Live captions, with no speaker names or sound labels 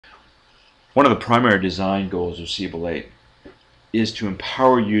One of the primary design goals of Siebel 8 is to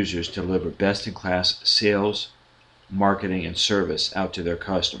empower users to deliver best-in-class sales, marketing, and service out to their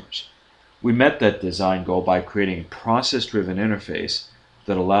customers. We met that design goal by creating a process-driven interface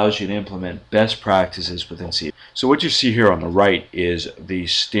that allows you to implement best practices within Siebel. So what you see here on the right is the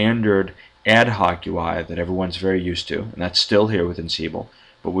standard ad hoc UI that everyone's very used to, and that's still here within Siebel.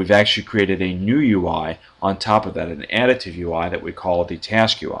 But we've actually created a new UI on top of that, an additive UI that we call the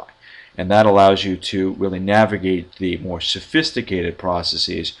Task UI. And that allows you to really navigate the more sophisticated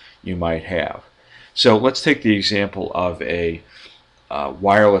processes you might have. So let's take the example of a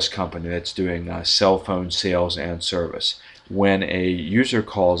wireless company that's doing cell phone sales and service. When a user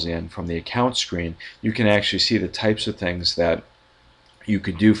calls in from the account screen, you can actually see the types of things that you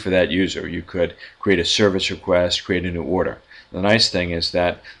could do for that user. You could create a service request, create a new order. The nice thing is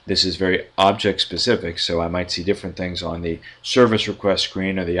that this is very object specific, so I might see different things on the service request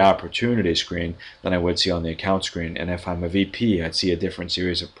screen or the opportunity screen than I would see on the account screen. And if I'm a VP, I'd see a different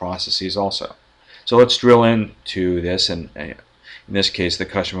series of processes also. So let's drill into this, and in this case the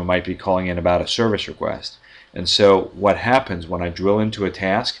customer might be calling in about a service request. And so what happens when I drill into a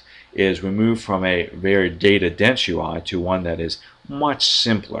task is we move from a very data-dense UI to one that is much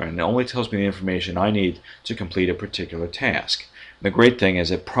simpler and it only tells me the information I need to complete a particular task. And the great thing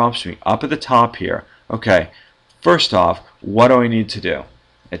is it prompts me up at the top here, okay, first off, what do I need to do?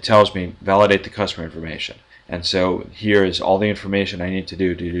 It tells me validate the customer information. And so here is all the information I need to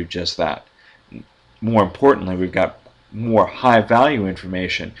do just that. More importantly, we've got more high-value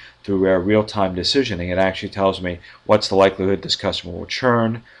information through our real-time decisioning. It actually tells me what's the likelihood this customer will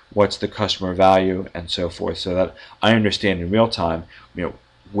churn, what's the customer value, and so forth, so that I understand in real time,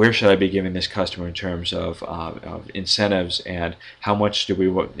 where should I be giving this customer in terms of incentives, and how much do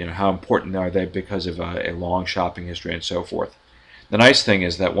we, how important are they because of a long shopping history and so forth. The nice thing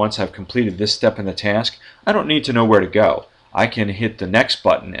is that once I've completed this step in the task, I don't need to know where to go. I can hit the next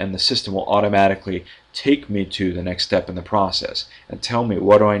button and the system will automatically take me to the next step in the process and tell me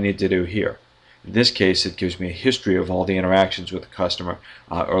what do I need to do here. In this case, it gives me a history of all the interactions with the customer,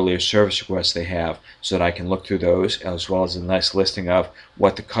 earlier service requests they have, so that I can look through those, as well as a nice listing of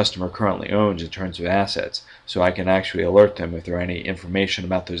what the customer currently owns in terms of assets, so I can actually alert them if there are any information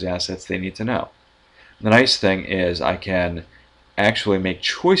about those assets they need to know. The nice thing is I can actually make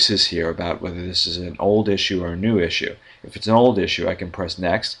choices here about whether this is an old issue or a new issue. If it's an old issue, I can press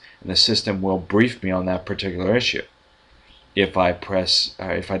next and the system will brief me on that particular issue. If I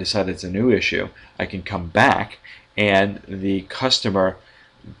decide it's a new issue, I can come back and the customer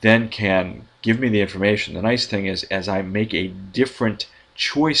then can give me the information. The nice thing is, as I make a different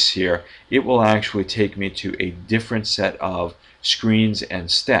choice here, it will actually take me to a different set of screens and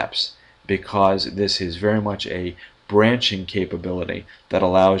steps, because this is very much a branching capability that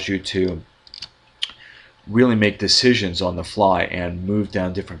allows you to really make decisions on the fly and move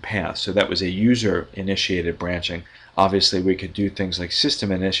down different paths. So that was a user-initiated branching. Obviously, we could do things like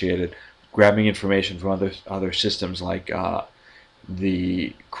system-initiated, grabbing information from other systems like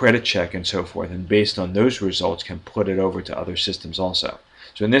the credit check and so forth, and based on those results can put it over to other systems also.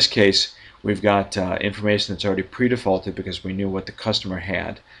 So in this case, we've got information that's already pre-defaulted because we knew what the customer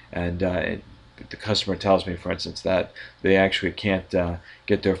had, and the customer tells me, for instance, that they actually can't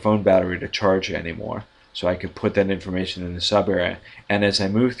get their phone battery to charge anymore. So I could put that information in the sub area, and as I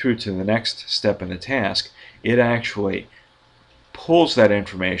move through to the next step in the task, it actually pulls that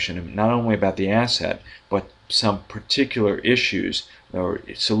information not only about the asset, but some particular issues or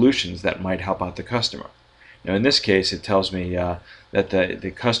solutions that might help out the customer. Now in this case, it tells me that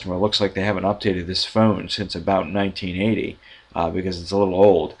the customer looks like they haven't updated this phone since about 1980 because it's a little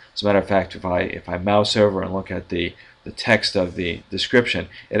old. As a matter of fact, if I mouse over and look at the text of the description,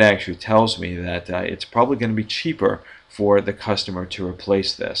 it actually tells me that it's probably going to be cheaper for the customer to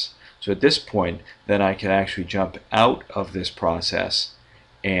replace this. So at this point, then I can actually jump out of this process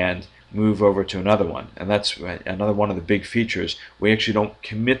and move over to another one. And that's another one of the big features. We actually don't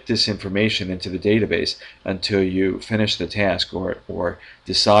commit this information into the database until you finish the task or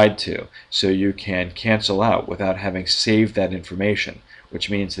decide to. So you can cancel out without having saved that information, which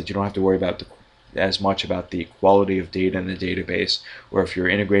means that you don't have to worry about as much about the quality of data in the database, or if you're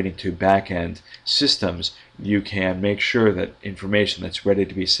integrating to back-end systems, you can make sure that information that's ready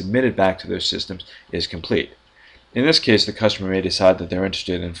to be submitted back to those systems is complete. In this case, the customer may decide that they're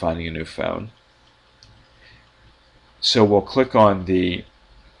interested in finding a new phone. So we'll click on the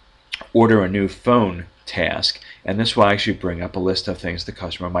order a new phone task, and this will actually bring up a list of things the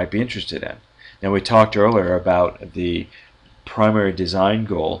customer might be interested in. Now we talked earlier about the primary design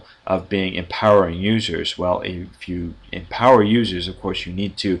goal of being empowering users. Well, if you empower users, of course, you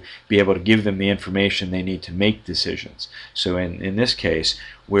need to be able to give them the information they need to make decisions. So in this case,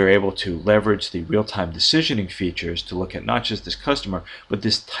 we're able to leverage the real-time decisioning features to look at not just this customer, but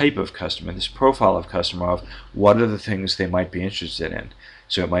this type of customer, this profile of customer, of what are the things they might be interested in.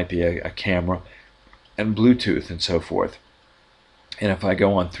 So it might be a camera and Bluetooth and so forth. And if I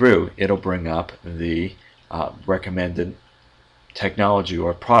go on through, it'll bring up the recommended technology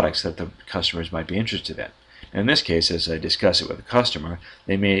or products that the customers might be interested in. In this case, as I discuss it with a customer,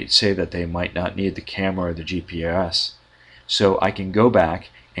 they may say that they might not need the camera or the GPS. So I can go back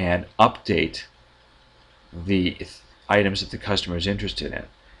and update the items that the customer is interested in.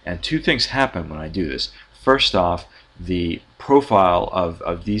 And two things happen when I do this. First off, the profile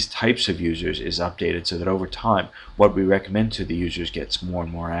of these types of users is updated so that over time what we recommend to the users gets more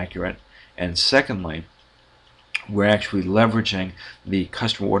and more accurate. And secondly, we're actually leveraging the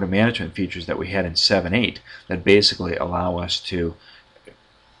customer order management features that we had in 7.8 that basically allow us to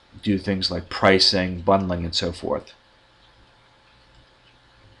do things like pricing, bundling, and so forth.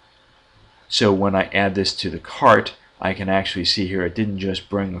 So when I add this to the cart, I can actually see here it didn't just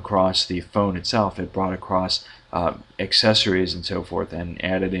bring across the phone itself, it brought across accessories and so forth, and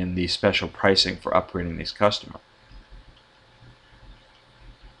added in the special pricing for upgrading this customer.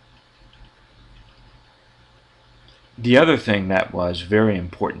 The other thing that was very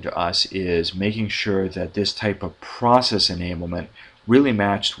important to us is making sure that this type of process enablement really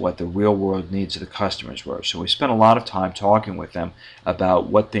matched what the real-world needs of the customers were. So we spent a lot of time talking with them about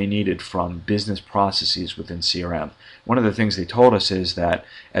what they needed from business processes within CRM. One of the things they told us is that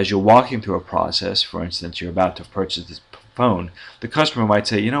as you're walking through a process, for instance, you're about to purchase this phone, the customer might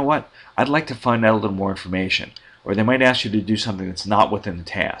say, you know what, I'd like to find out a little more information. Or they might ask you to do something that's not within the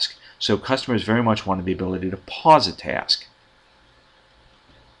task. So customers very much wanted the ability to pause a task.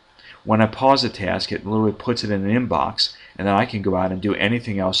 When I pause a task, it literally puts it in an inbox, and then I can go out and do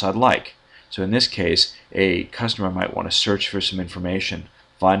anything else I'd like. So in this case, a customer might want to search for some information,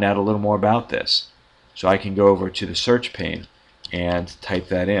 find out a little more about this. So I can go over to the search pane and type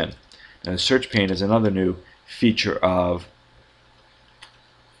that in. Now the search pane is another new feature of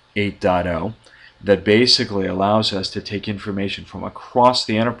 8.0 that basically allows us to take information from across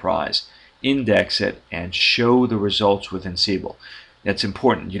the enterprise, index it, and show the results within Siebel. That's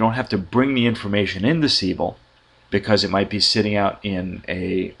important. You don't have to bring the information into Siebel because it might be sitting out in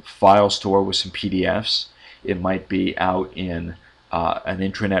a file store with some PDFs. It might be out in an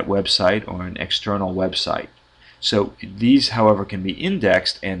intranet website or an external website. So these, however, can be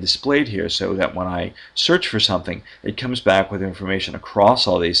indexed and displayed here so that when I search for something, it comes back with information across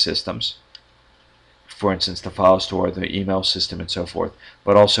all these systems. For instance, the file store, the email system, and so forth,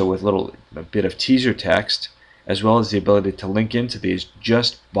 but also with a bit of teaser text, as well as the ability to link into these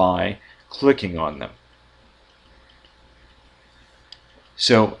just by clicking on them.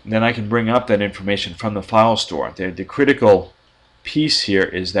 So then I can bring up that information from the file store. The critical piece here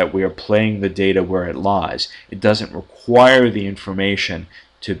is that we are playing the data where it lies. It doesn't require the information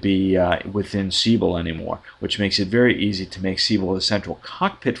to be within Siebel anymore, which makes it very easy to make Siebel the central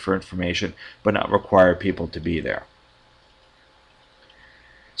cockpit for information, but not require people to be there.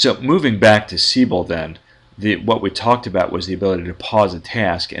 So moving back to Siebel then, what we talked about was the ability to pause a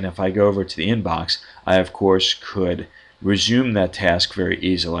task, and if I go over to the inbox, I of course could resume that task very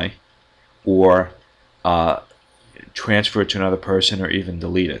easily, or transfer it to another person, or even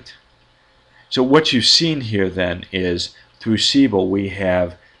delete it. So what you've seen here then is through Siebel we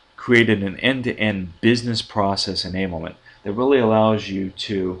have created an end-to-end business process enablement that really allows you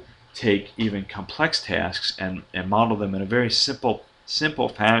to take even complex tasks and model them in a very simple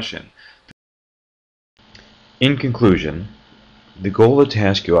fashion. In conclusion, the goal of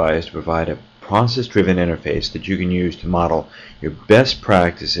Task UI is to provide a process-driven interface that you can use to model your best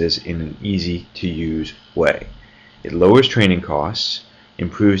practices in an easy-to-use way. It lowers training costs,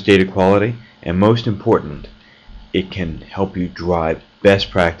 improves data quality, and most important, it can help you drive best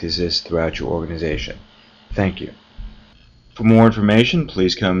practices throughout your organization. Thank you. For more information,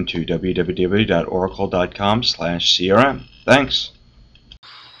 please come to www.oracle.com/CRM. Thanks.